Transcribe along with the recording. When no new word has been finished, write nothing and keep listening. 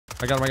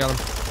I got him. I got him.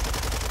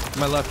 On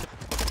my left.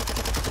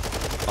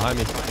 Behind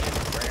me.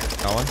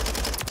 Got one.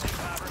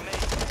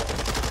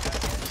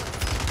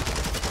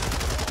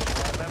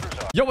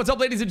 Yo, what's up,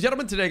 ladies and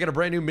gentlemen? Today I got a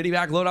brand new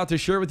MINIBAK loadout to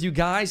share with you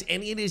guys,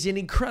 and it is an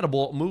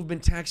incredible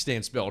movement tac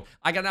stance build.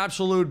 I got an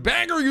absolute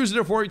banger using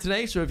it for you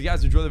today, so if you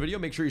guys enjoy the video,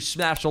 make sure you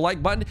smash the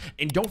like button,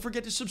 and don't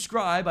forget to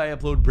subscribe. I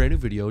upload brand new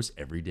videos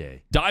every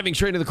day. Diving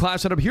straight into the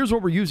class setup, here's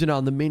what we're using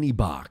on the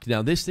MINIBAK.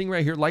 Now, this thing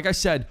right here, like I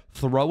said,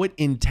 throw it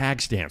in tac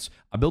stance.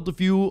 I built a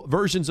few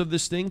versions of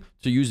this thing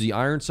to use the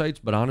iron sights,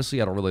 but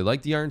honestly, I don't really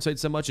like the iron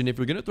sights that much, and if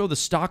you're going to throw the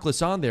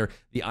stockless on there,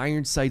 the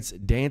iron sights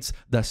dance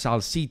the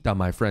salsita,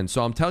 my friend.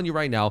 So I'm telling you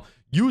right now,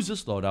 use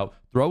this loadout,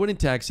 throw it in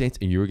tac stance,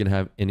 and you're going to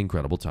have an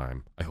incredible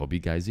time. I hope you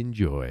guys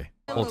enjoy.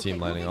 Whole team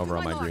landing over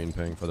on my green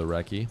ping for the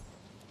recce.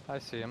 I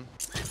see him.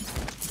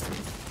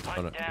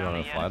 You want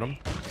to fight them?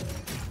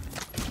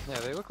 Yeah,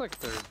 they look like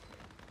they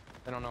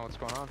don't know what's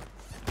going on.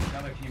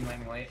 Another team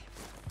landing late.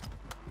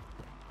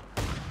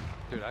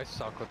 Dude, I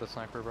suck with the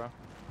sniper, bro.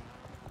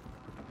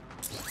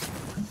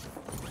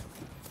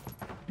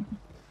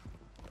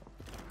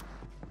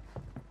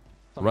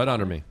 Right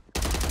under me.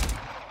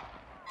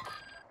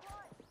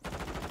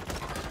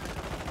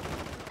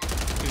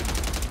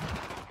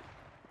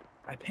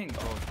 I pinged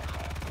both.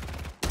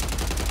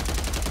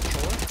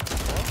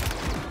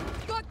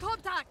 Got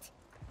contact!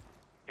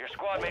 Your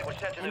squad mate was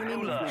sent to the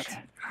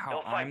gulag.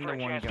 How I'm the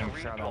one getting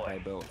shot out by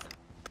both.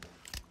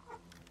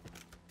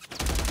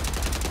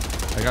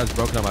 That guy's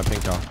broken up my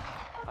pink top.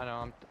 I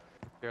know.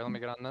 Here, let me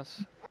get on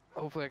this.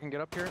 Hopefully, I can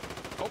get up here.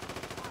 Oh. Nope.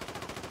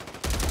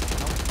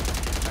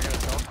 I got a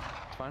stealth.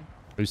 It's fine.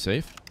 Are you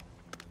safe?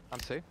 I'm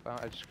safe.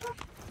 I just.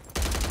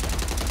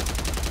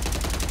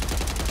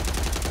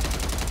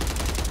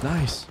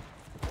 Nice.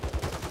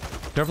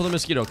 Careful the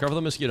mosquito. Careful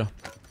the mosquito.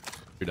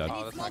 You're dead.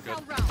 Oh, that's not good.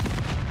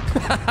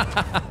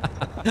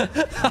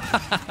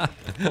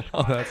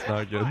 Oh, that's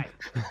not good.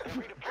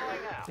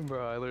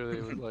 Bro, I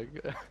literally was like,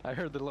 I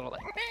heard the little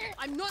like.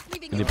 I'm not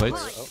leaving Any you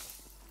plates?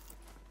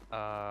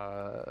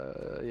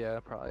 behind. Yeah,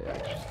 probably.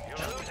 Actually.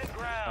 You're losing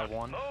ground. I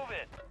won. Move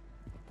it.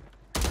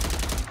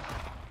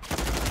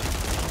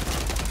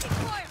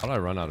 How did I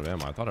run out of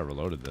ammo? I thought I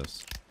reloaded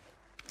this.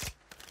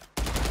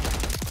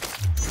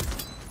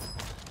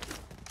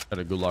 Got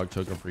a gulag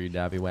token for you,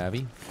 Davy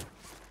Wavy.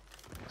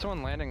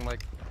 Someone landing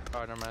like. Oh,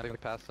 never mind. I think we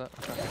passed that.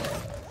 Okay.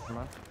 Never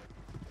mind.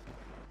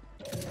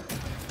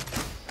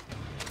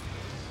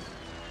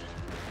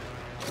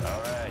 All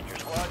right, your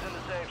squad's in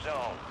the safe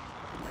zone.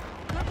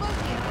 We're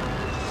both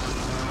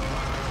here.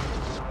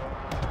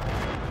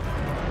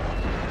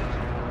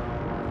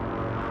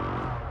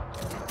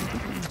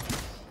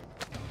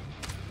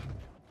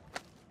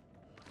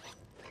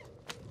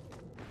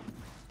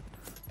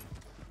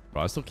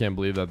 Bro, I still can't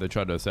believe that they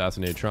tried to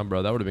assassinate Trump,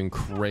 bro. That would have been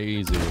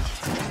crazy.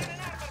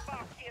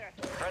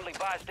 Friendly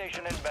buy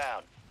station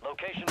inbound.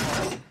 Location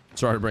marked.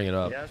 Sorry to bring it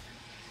up. Yes.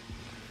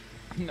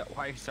 No,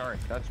 why? Sorry.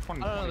 That's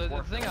 20. I don't know.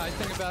 The thing I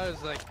think about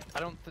is like I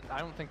don't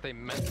think they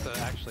meant to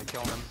actually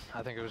kill him.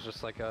 I think it was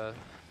just like a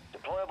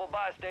Deployable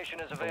buy station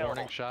is available.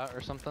 warning shot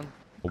or something.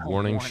 A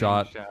warning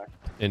shot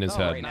in his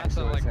No, head. like, not Next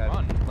to to his like head.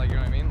 run. Like you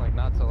know what I mean? Like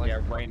not to like.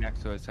 Yeah, right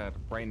next to his head.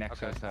 Right next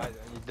to Okay. his head.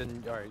 You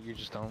didn't. All right. You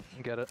just don't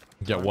get it.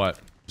 Get Fine. what?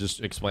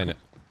 Just explain it.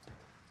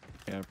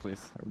 Yeah,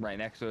 please. Right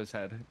next to his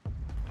head.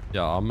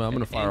 Yeah, I'm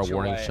gonna fire a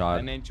warning shot.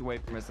 An inch away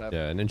from his head.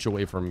 Yeah, an inch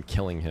away from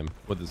killing him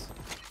with his.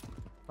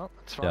 Oh,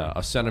 it's fine. Yeah,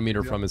 a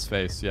centimeter from his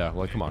face. Yeah,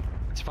 well, come on.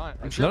 It's fine.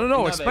 I'm No, sure.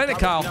 no, they explain it,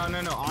 probably-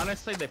 Kyle. No.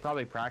 Honestly, they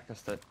probably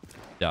practiced it.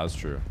 Yeah, that's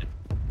true.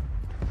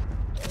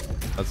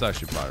 That's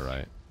actually probably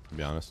right, to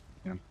be honest.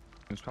 Yeah. It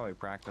was probably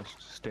practiced.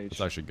 Staged.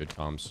 It's actually good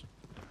comms.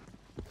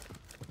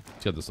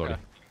 Let's get this loaded.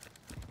 Okay.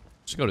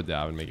 Just go to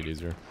Dav and make it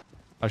easier.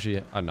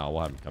 Actually, no,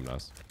 we'll have him come to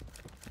us.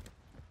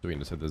 So we can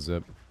just hit the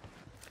zip.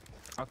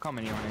 I'll come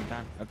to you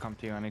anytime. I'll come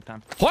to you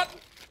anytime. What?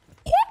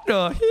 What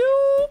the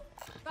hell?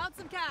 Found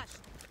some cash.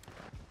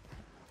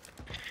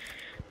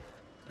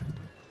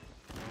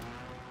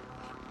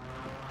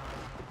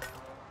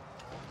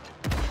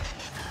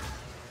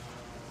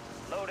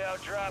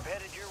 Loadout drop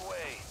headed your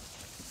way.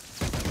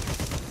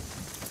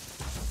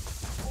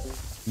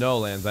 No,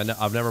 Lance.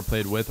 I've never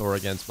played with or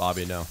against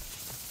Bobby. No.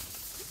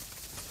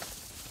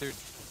 Dude,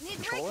 Need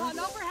Controller? recon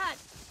overhead.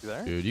 you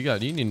there? Dude, you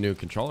need a new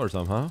controller or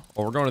something, huh?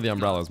 Oh, we're going to the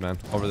umbrellas, man.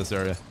 Over this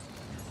area.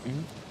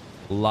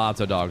 Lots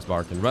of dogs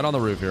barking. Right on the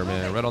roof here,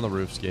 man. Right on the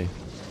roof, ski.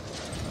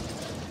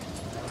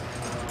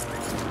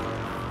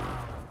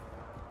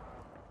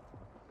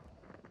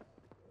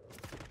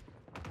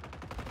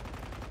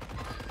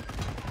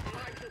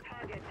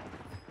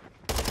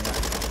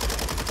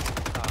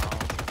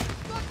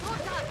 Got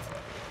contact.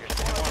 Your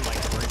squad Won like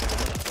 3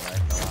 times, but I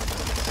fell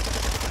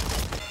out.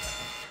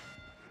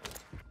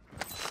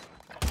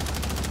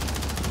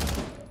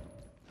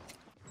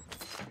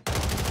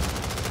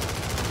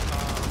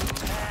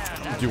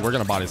 Dude, we're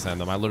gonna body slam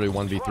them. I literally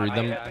 1v3'd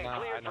them. Yeah, I been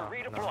know,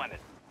 cleared I know, for I know. redeployment.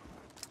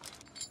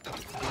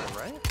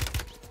 Right?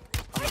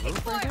 Taking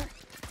fire.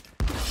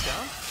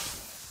 Down?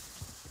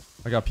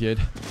 I got PA'd.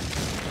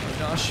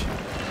 Josh. Dude,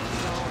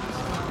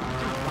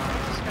 why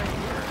is this guy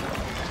here?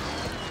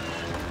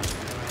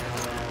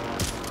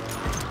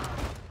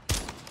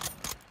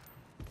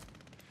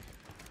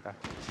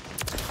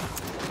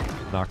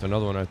 Knocked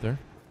another one right there.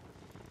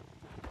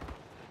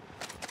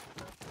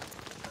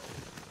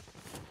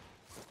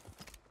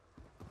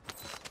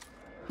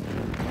 Good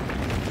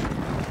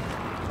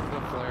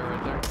flare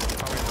right there.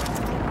 Probably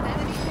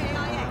Enemy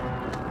KIA.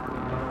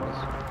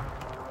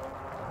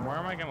 Where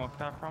am I getting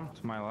looked at from?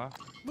 To my left.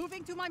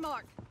 Moving to my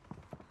mark.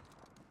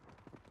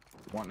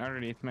 One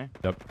underneath me.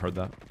 Yep, heard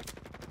that.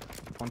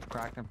 One's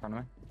cracked in front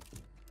of me.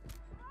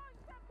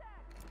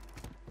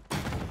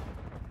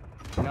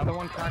 Another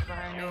one cracked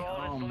behind me.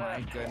 Oh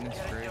my goodness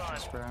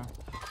gracious, bro.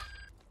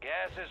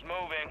 Gas is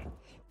moving.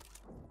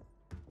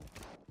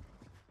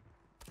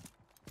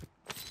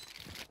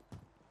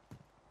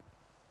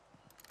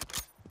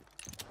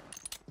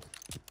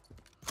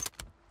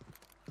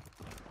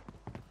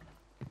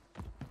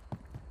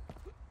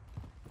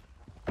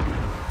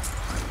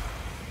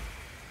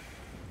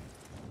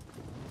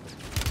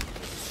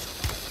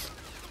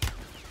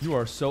 You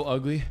are so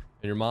ugly,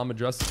 and your mom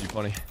addresses you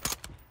funny.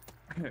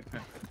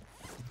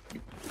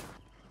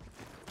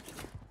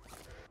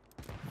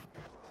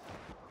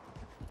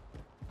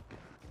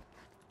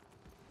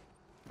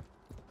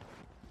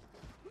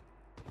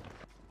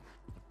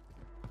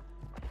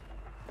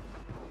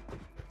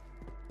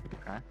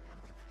 Okay.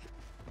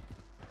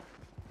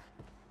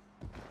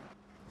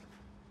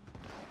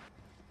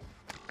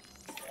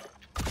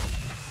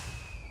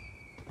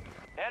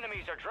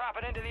 Enemies are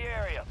dropping into the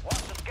area.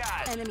 Watch the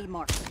skies. Enemy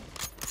mark.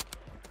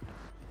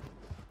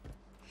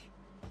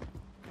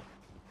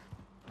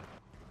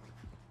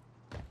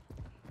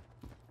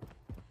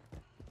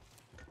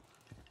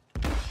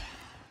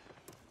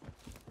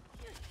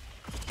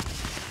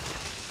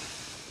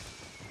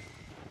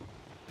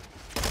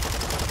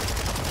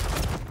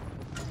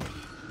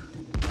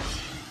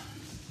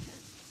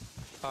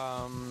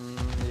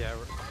 Yeah.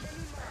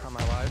 Am I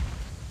live?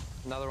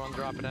 Another one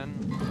dropping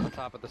in on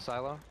top of the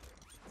silo.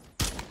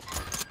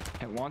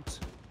 Hit once.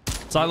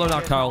 Silo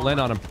knock, Kyle. Land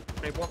on him.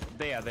 They both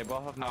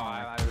have no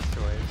armor. I was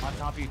too late. On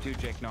top of you too,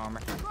 Jake, no armor.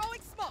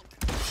 Throwing smoke.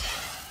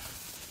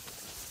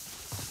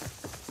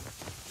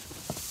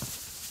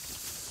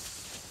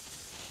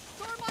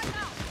 Storm mine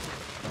out.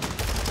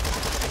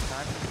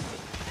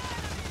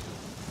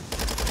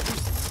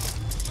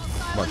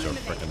 Bunch of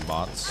freaking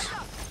bots.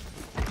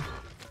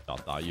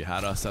 Thought you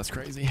had us. That's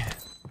crazy.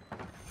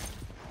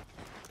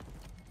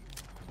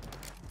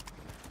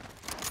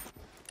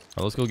 Alright,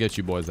 let's go get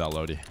you boys out,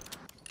 Lodi.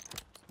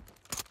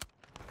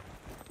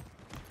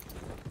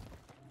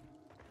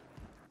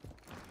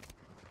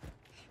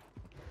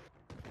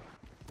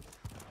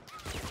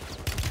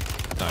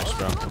 Nice,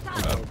 bro.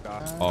 Oh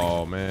god.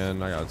 Oh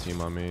man, I got a team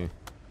on me.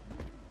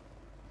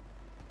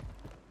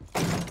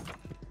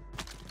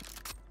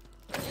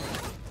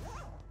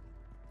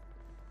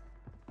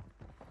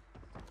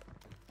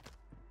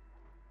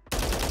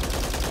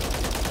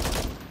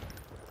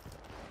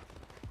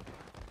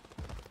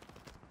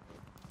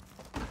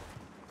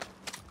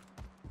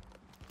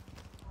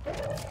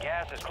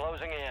 Gas is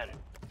closing in.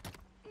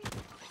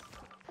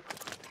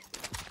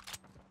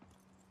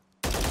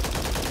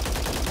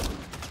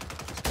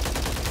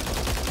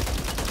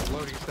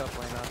 Loading's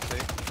definitely not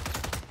safe.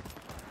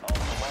 All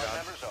squad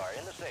members are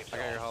in the safe I zone.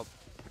 got your help.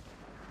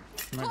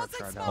 I'm gonna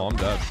try that. Oh, I'm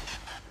dead.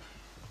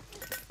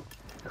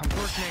 Come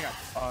towards me.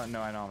 Oh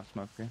no, I don't have a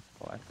smoke for you.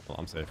 Well,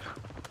 I'm safe.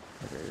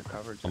 okay, you're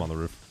covered. I'm on the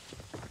roof.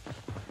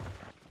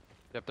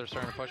 Yep, they're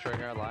starting to push right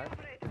here live.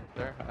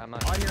 There, I'm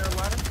not On your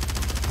ladder.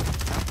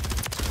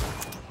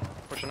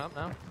 pushing up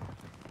now.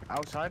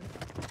 Outside.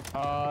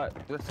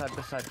 This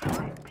side.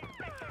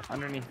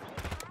 Underneath.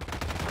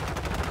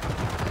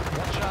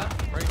 One shot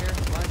right here,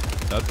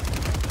 live. Dead.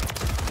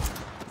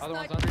 Other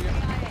one's under you.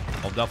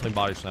 I'll definitely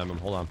body slam him.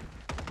 Hold on.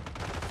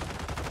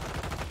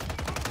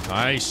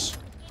 Nice.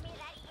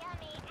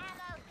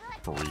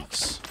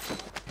 Freaks.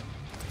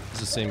 Is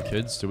the same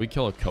kids? Did we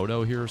kill a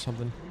Kodo here or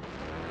something?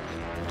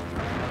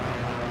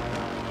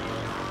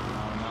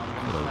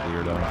 What a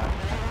weirdo.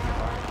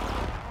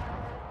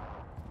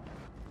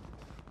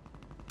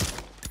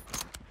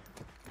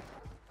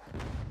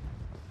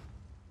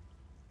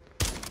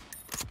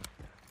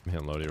 I'm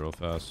hitting Lodi real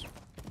fast.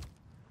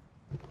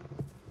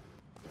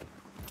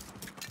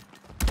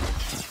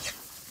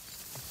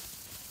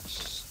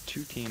 There's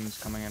 2 teams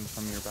coming in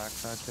from your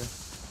backside too.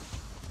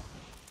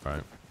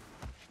 Alright.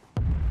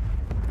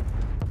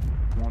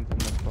 One's in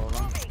this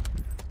building.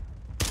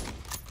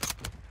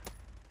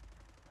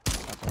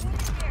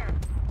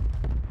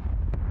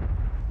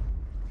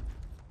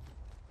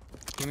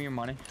 Give me your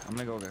money. I'm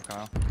gonna go get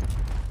Kyle.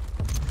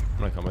 I'm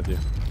gonna come with you.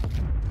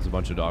 There's a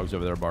bunch of dogs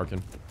over there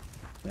barking.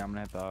 Yeah, I'm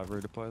gonna hit the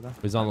redeploy though.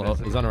 He's on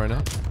he's on it right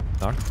now.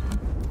 Knock.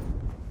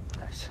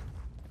 Nice.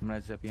 I'm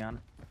gonna zip you on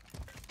it.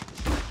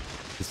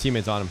 His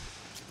teammate's on him.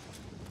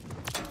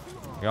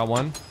 I got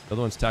one. The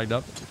other one's tagged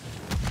up.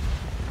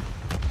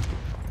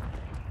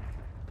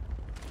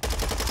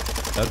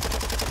 Dead.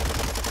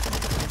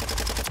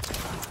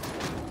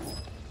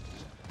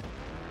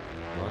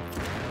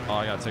 Oh,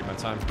 I gotta take my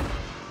time.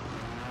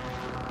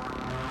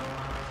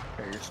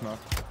 Okay, you're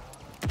smoked.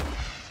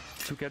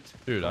 2 kids.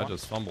 Dude, I One.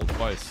 just fumbled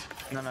twice.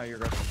 No, you're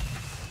good.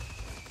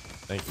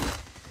 Thank you.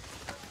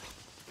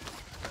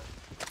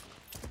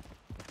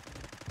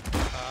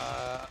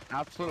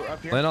 Absolute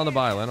up here. Land on the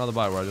buy. Land on the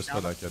buy where I just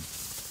killed that kid.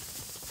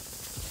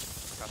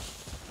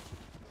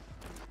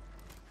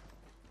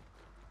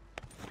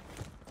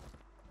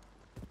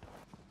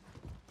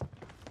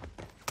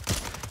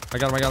 I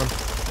got him. I got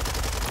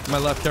him. To my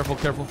left. Careful.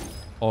 Careful.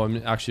 Oh,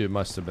 actually, it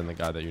must have been the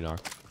guy that you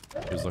knocked.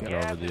 He was looking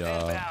over the.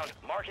 Inbound,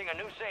 marking a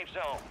new safe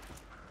zone.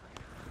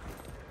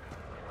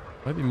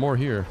 Might be more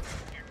here.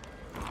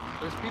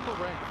 There's people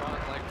right in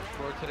front, like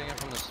rotating in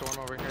from the storm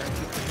over here.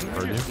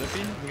 Heard you. Zippy,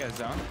 you got a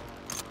zone?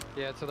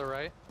 Yeah, to the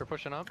right. They're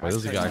pushing up. Wait,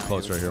 there's a guy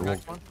close right here.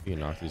 Next one. We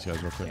can knock these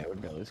guys real Yeah, quick. it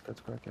would be at least quick,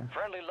 yeah.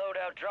 Friendly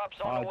loadout drops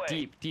on the way.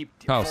 Deep.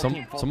 Kyle, Full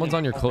team, full someone's team,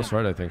 on your full close team.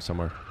 right, I think,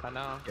 somewhere. I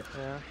know.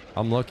 Yeah.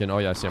 I'm looking. Oh,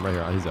 yeah, I see him right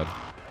here. He's dead.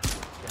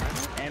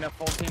 And a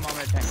full team on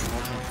the tank.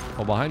 Full team.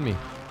 Oh, behind me.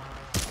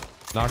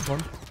 Knocked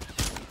one.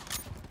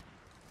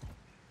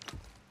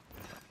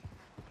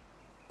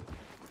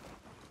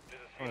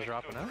 Someone's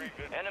dropping out.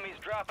 Enemies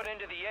dropping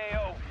into the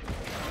AO.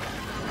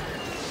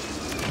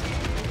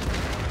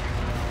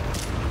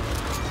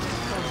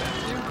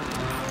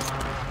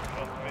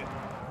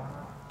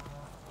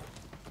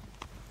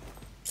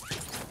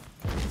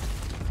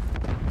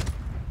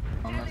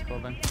 On this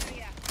building.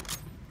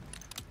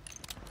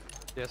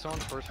 Yeah,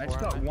 someone's first I floor. just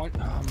got on me. one.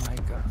 Oh my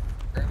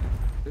god.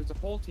 There's a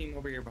whole team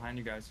over here behind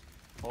you guys.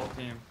 Whole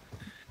team.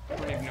 I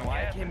don't even know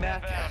why I came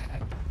back.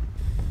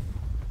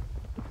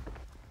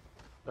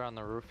 They're on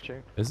the roof,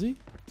 Jake. Is he?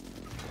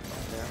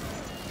 Yeah.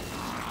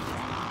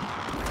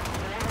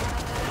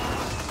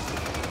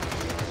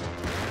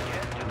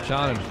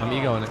 Shot him. I'm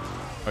egoing it.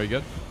 Are you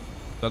good?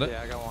 Is that it?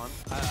 Yeah, I got one.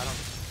 I don't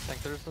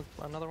think there's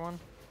another one.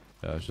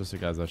 Yeah, it's just the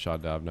guys that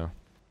shot Dav now.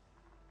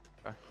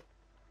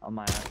 On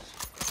my axe.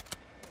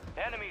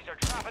 Enemies are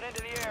dropping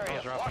into the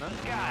area. Someone's dropping Watch in.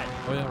 the skies.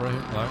 Oh, yeah, right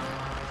here. Lock.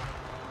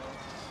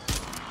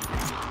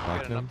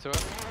 Locked Getting him. up to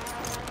it.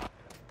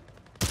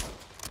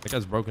 That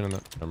guy's broken in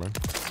that. Never mind.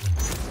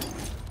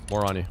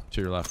 More on you.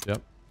 To your left.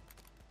 Yep.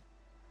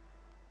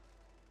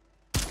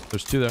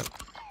 There's two there.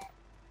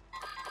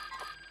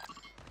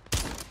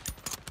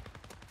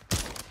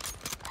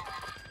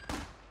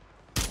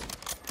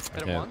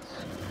 Hit him Yeah. once.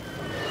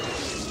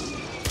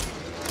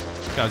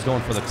 This guy's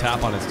going for the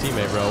tap on his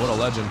teammate, bro. What a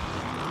legend.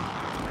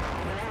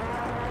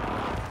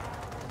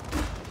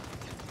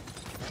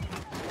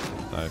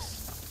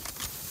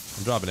 Nice.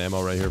 I'm dropping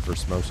ammo right here for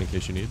smokes in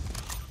case you need.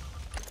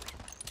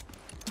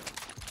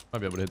 Might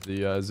be able to hit the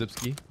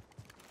Zipski.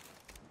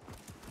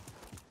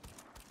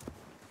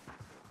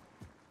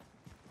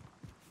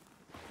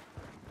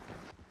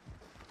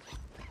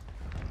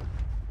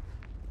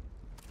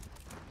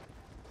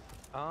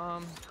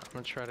 I'm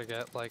gonna try to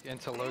get like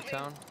into Low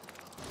Town.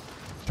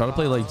 Try to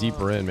play like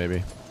deeper in,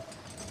 maybe.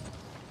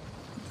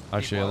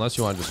 Actually, what? unless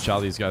you want to just chow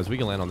these guys, we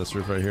can land on this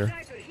roof right here.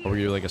 Or we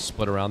can do like a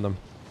split around them.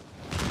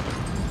 I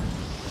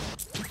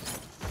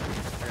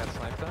got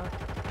sniped at.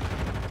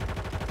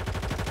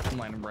 I'm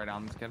landing right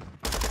on this kid.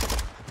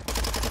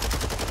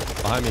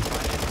 Behind me.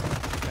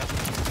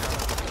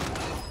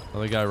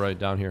 Another guy right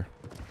down here.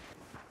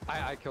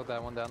 I killed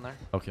that one down there.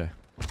 Okay.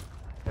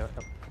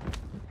 Yep.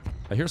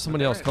 I hear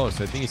somebody else close.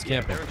 I think he's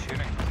camping. They were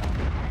shooting.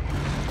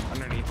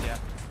 Underneath, yeah.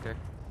 Okay.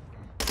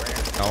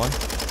 Got one?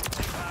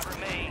 5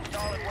 remain.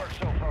 Solid work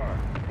so far.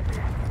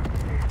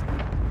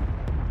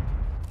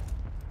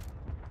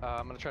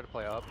 I'm gonna try to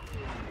play up.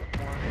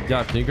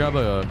 Yeah, can you grab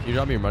me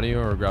your money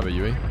or grab a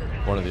UE?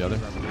 One or the other.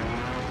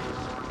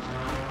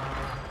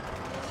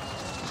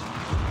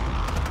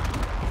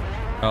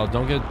 Oh,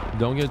 don't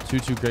get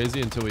too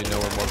crazy until we know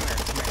we're more.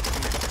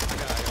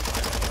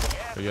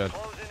 Very good.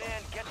 Closing in.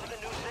 Get to the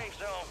new safe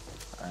zone.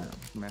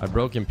 I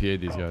broke and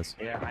PA'd these guys.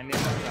 Yeah, I need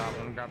that job.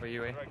 I'm gonna grab a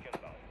UE.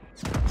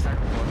 Second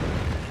floor.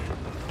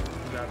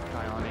 Grab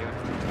Kyle on you.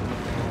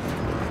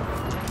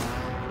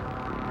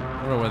 I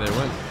don't know where they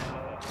went.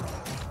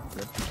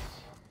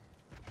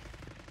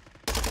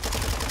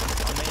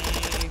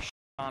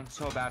 On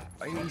so bad.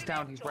 Oh, he's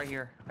down. He's right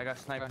here. I got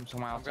sniped from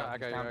somewhere else. I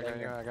got you.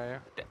 I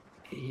got you.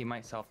 He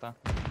might self though.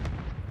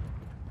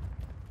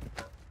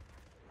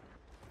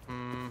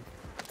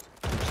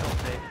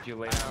 Did you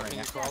lay down right Can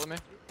now? you follow me?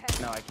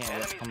 No, I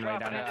can't. Just come lay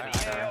down. No,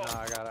 next to me.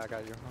 I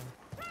got you.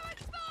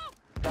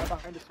 Guy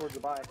behind us towards the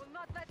buy. Will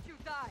not let you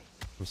die.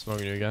 I'm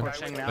smoking you again.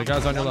 Pushing now. The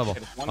guy's on your One level.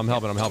 kid, one I'm kid,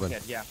 helping. I'm one helping.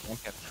 kid, yeah, one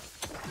kid.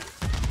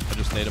 I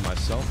just naded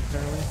myself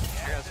apparently.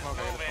 I got smoke.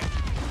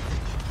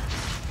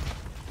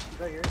 He's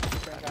right here.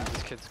 He's right guy.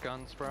 This kid's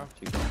guns, bro.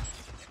 These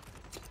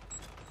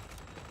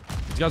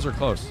guys are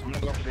close. I'm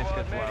gonna go for these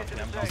kids Made it left. to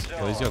Yeah, the I'm safe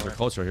Well, these zone. guys are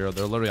close right here.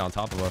 They're literally on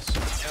top of us.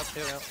 Yep.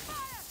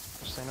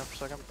 Just staying up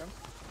for a second.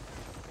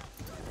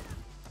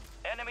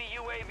 Enemy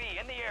UAV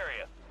in the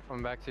area.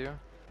 Coming back to you.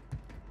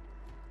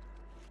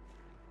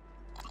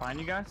 Find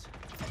you guys.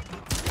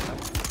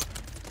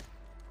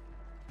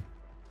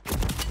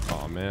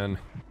 Oh man.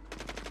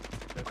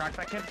 Crack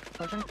that kid.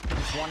 Pushing.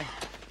 He's wanting.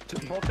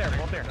 Both there.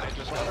 Both there.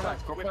 just Go got for the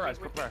rest. Go for the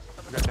rest. Go for the rest.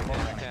 You guys are both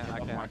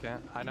I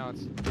can't. I know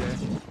it's. Yeah.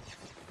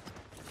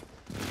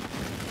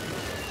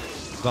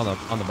 It's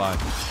on the buy.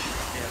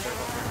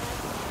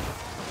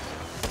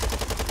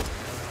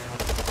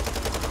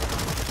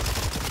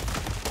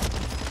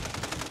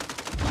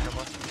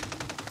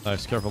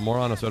 Nice. Careful. More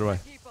on us. So do I.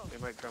 They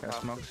might drop Got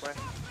off smokes. this way.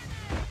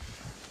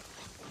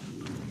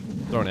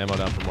 Throwing ammo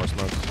down for more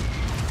smokes.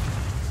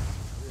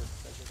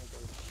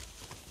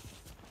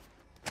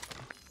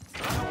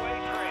 Runaway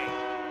train.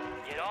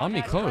 Get on On me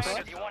that close. train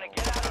if you want to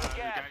get out of the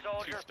gas, got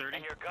soldier, 630.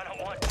 and you're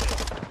gonna want to. I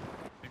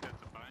think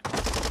that's a buy.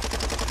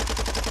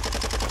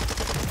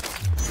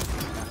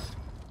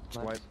 It's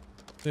white.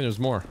 I think there's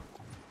more.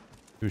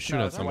 He was shooting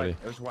No, at it's not somebody.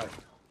 white. It was white.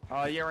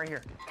 Yeah, right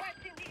here.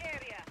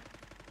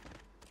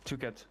 Two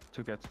kids.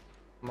 Two kids.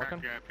 I'm looking.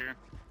 Crack guy up here.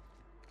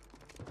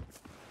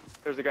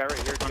 There's a guy right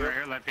here, One too. right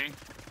here, left ping.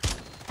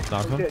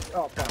 Knock him. Okay.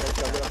 Oh, fuck. Let's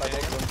go. Get up by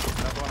both of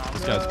them. Another one on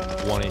This me.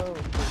 guy's 20.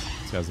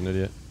 This guy's an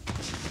idiot.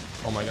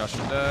 Oh my gosh,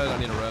 I'm dead. I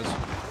need a res.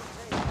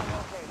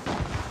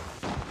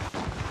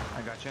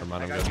 I got you. Come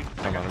on, I I'm got good. you.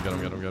 Come on, I'm good. I'm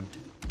good. I'm good.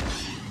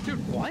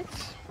 Dude, what?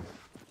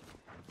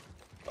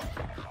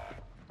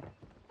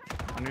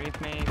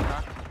 Underneath me,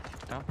 knock.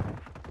 No.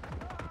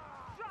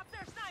 Drop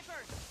their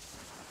snipers.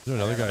 Is there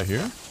another guy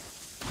here?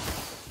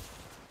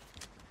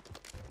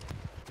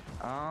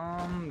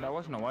 That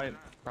wasn't a white,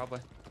 probably.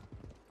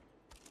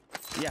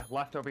 Yeah,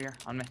 left over here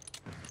on me.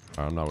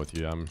 Oh, I'm not with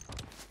you. I'm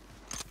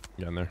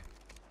getting there.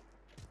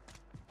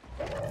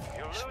 You're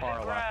He's losing far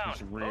left. ground.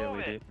 He's Move really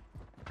it. deep.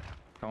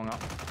 Going up.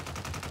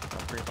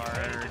 Up pretty far.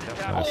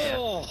 Nice.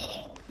 Oh.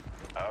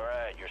 All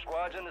right, your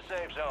squad's in the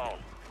safe zone.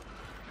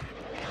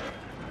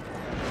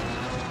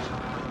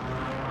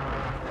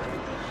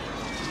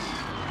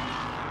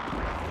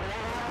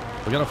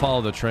 We gotta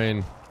follow the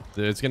train.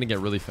 It's gonna get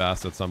really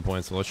fast at some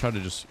point, so let's try to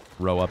just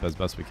row up as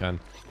best we can.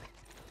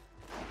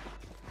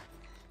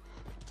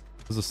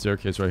 There's a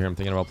staircase right here I'm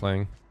thinking about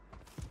playing.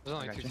 I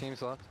got got you. two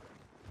teams left.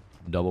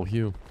 Double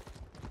Hue.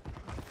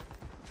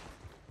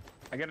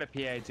 I got a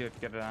PA too if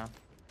you get it down.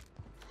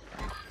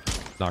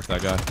 Knock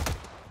that guy.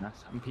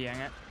 Nice. I'm PAing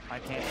it. I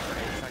can't for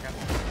 8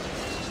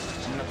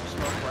 seconds. I'm gonna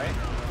smoke right.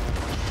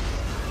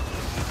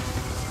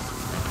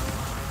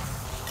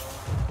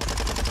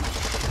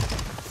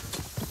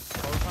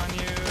 Close on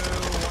you.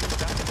 One's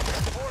down.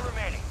 4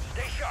 remaining.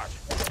 Stay sharp.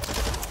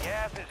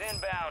 Gas is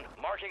inbound,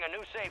 marking a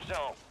new safe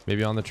zone.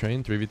 Maybe on the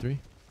train, 3v3?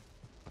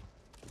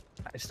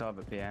 I still have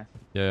a PA.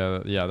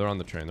 Yeah, they're on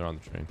the train. They're on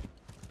the train.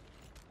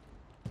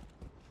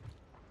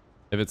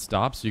 If it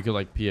stops, you could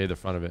like PA the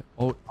front of it.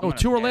 Oh, gonna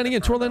two are PA landing the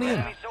in. Two are front of landing it. in.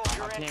 Enemy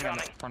soldier I'm PAing on the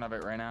incoming. front of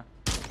it right now.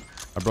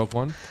 I broke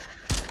one.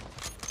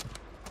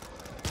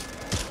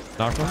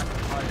 Knocked one.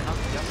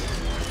 Yep.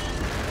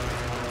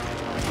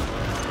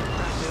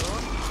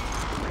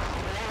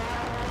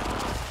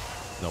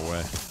 No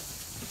way.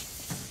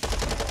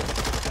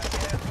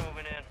 Gas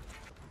moving in.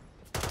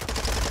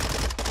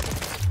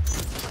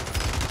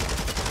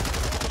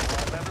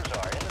 Squad members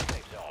are in the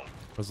safe zone.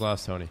 Where's the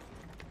last Tony?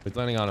 He's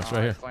landing on us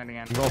right here. It's landing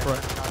in. I'm going for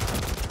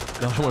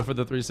it. No, I went for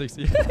the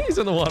 360. He's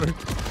in the water.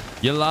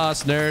 You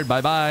lost, nerd.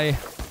 Bye bye.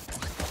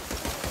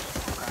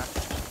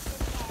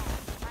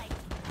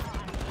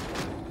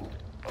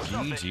 What's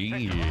up, GG.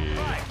 56?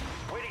 Fine.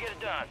 Way to get it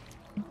done.